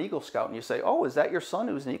uniform of an Eagle Scout, and you say, oh, is that your son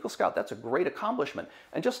who's an Eagle Scout? That's a great accomplishment.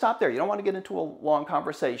 And just stop there. You don't want to get into a long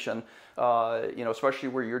conversation, you know, especially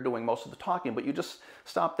where you're doing most of the talking, but you just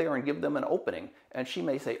stop there and give them an opening. And she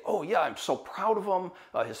may say, oh yeah, I'm so proud of him.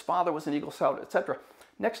 His father was an Eagle Scout, etc.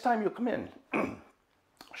 Next time you come in,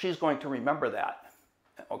 she's going to remember that,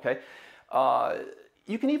 okay?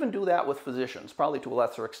 You can even do that with physicians, probably to a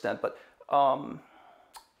lesser extent, but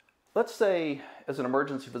let's say as an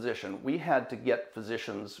emergency physician, we had to get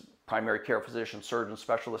physicians, primary care physicians, surgeons,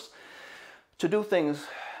 specialists, to do things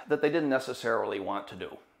that they didn't necessarily want to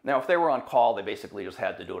do. Now, if they were on call, they basically just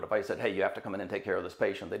had to do it. If I said, hey, you have to come in and take care of this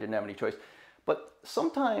patient, they didn't have any choice. But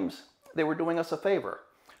sometimes they were doing us a favor.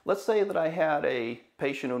 Let's say that I had a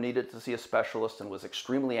patient who needed to see a specialist and was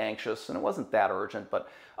extremely anxious, and it wasn't that urgent, but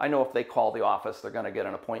I know if they call the office, they're going to get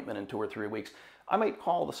an appointment in 2 or 3 weeks. I might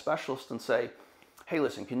call the specialist and say, hey,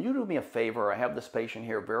 listen, can you do me a favor? I have this patient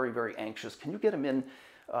here, very, very anxious. Can you get him in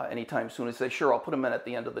anytime soon? He says, sure, I'll put him in at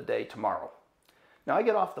the end of the day tomorrow. Now, I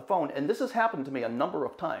get off the phone, and this has happened to me a number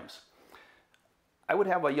of times. I would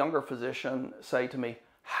have a younger physician say to me,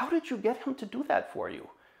 how did you get him to do that for you?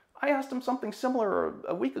 I asked him something similar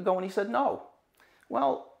a week ago, and he said no.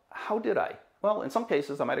 Well, how did I? Well, in some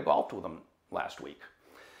cases, I might have golfed with him last week.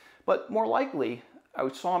 But more likely, I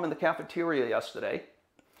saw him in the cafeteria yesterday,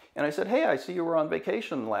 and I said, hey, I see you were on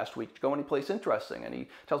vacation last week. Did you go anyplace interesting? And he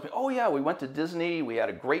tells me, oh yeah, we went to Disney. We had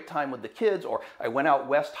a great time with the kids. Or I went out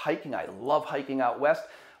west hiking. I love hiking out west.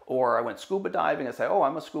 Or I went scuba diving. I say, oh,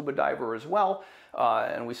 I'm a scuba diver as well.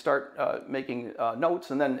 And we start making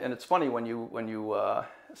notes. And it's funny when you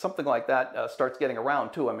something like that starts getting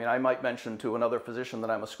around too. I mean, I might mention to another physician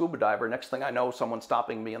that I'm a scuba diver. Next thing I know, someone's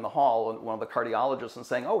stopping me in the hall, one of the cardiologists, and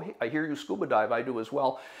saying, oh, I hear you scuba dive. I do as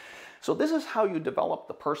well. So this is how you develop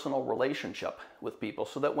the personal relationship with people,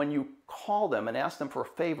 so that when you call them and ask them for a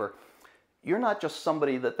favor, you're not just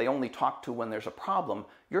somebody that they only talk to when there's a problem.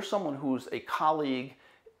 You're someone who's a colleague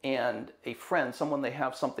and a friend, someone they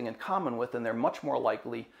have something in common with, and they're much more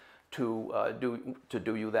likely to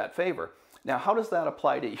do you that favor. Now, how does that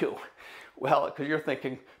apply to you? Well, because you're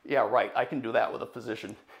thinking, yeah, right, I can do that with a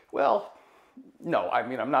physician. Well, no, I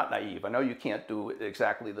mean, I'm not naive. I know you can't do it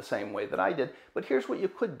exactly the same way that I did, but here's what you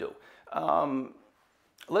could do.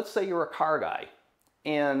 Let's say you're a car guy,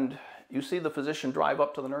 and you see the physician drive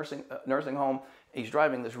up to the nursing home. He's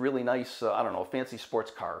driving this really nice, I don't know, fancy sports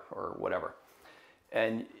car or whatever.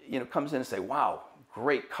 And, comes in and say, wow,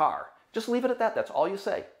 great car. Just leave it at that. That's all you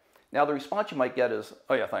say. Now, the response you might get is,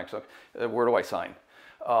 oh yeah, thanks. Where do I sign?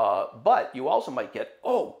 But you also might get,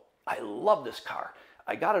 oh, I love this car.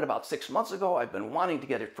 I got it about 6 months ago. I've been wanting to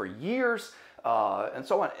get it for years, and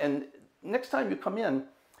so on. And next time you come in,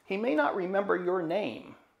 he may not remember your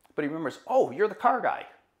name, but he remembers, oh, you're the car guy.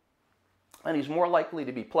 And he's more likely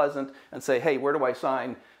to be pleasant and say, hey, where do I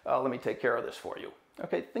sign? Let me take care of this for you.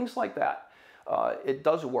 Okay, things like that. It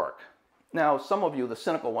does work. Now, some of you, the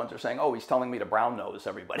cynical ones, are saying, oh, he's telling me to brown nose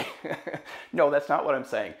everybody. No, that's not what I'm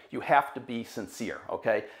saying. You have to be sincere,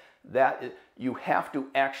 okay? You have to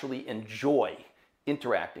actually enjoy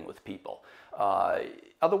interacting with people.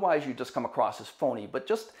 Otherwise, you just come across as phony. But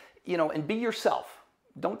just, and be yourself.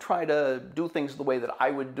 Don't try to do things the way that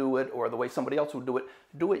I would do it or the way somebody else would do it.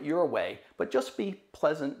 Do it your way. But just be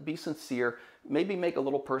pleasant, be sincere, maybe make a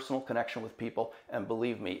little personal connection with people, and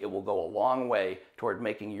believe me, it will go a long way toward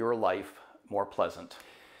making your life more pleasant.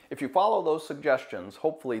 If you follow those suggestions,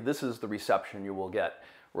 hopefully this is the reception you will get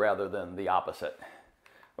rather than the opposite.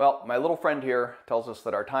 Well, my little friend here tells us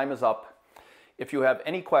that our time is up. If you have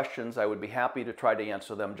any questions, I would be happy to try to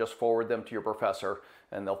answer them. Just forward them to your professor,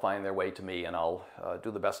 and they'll find their way to me, and I'll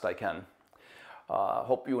do the best I can.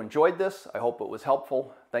 Hope you enjoyed this. I hope it was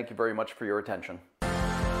helpful. Thank you very much for your attention.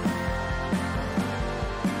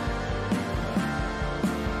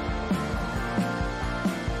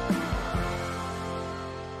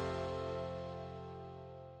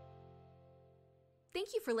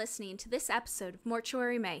 Thank you for listening to this episode of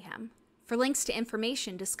Mortuary Mayhem. For links to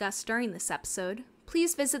information discussed during this episode,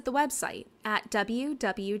 please visit the website at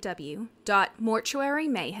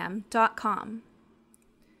www.mortuarymayhem.com.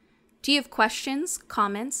 Do you have questions,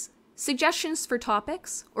 comments, suggestions for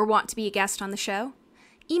topics, or want to be a guest on the show?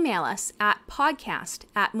 Email us at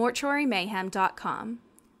podcast@mortuarymayhem.com.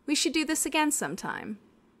 We should do this again sometime.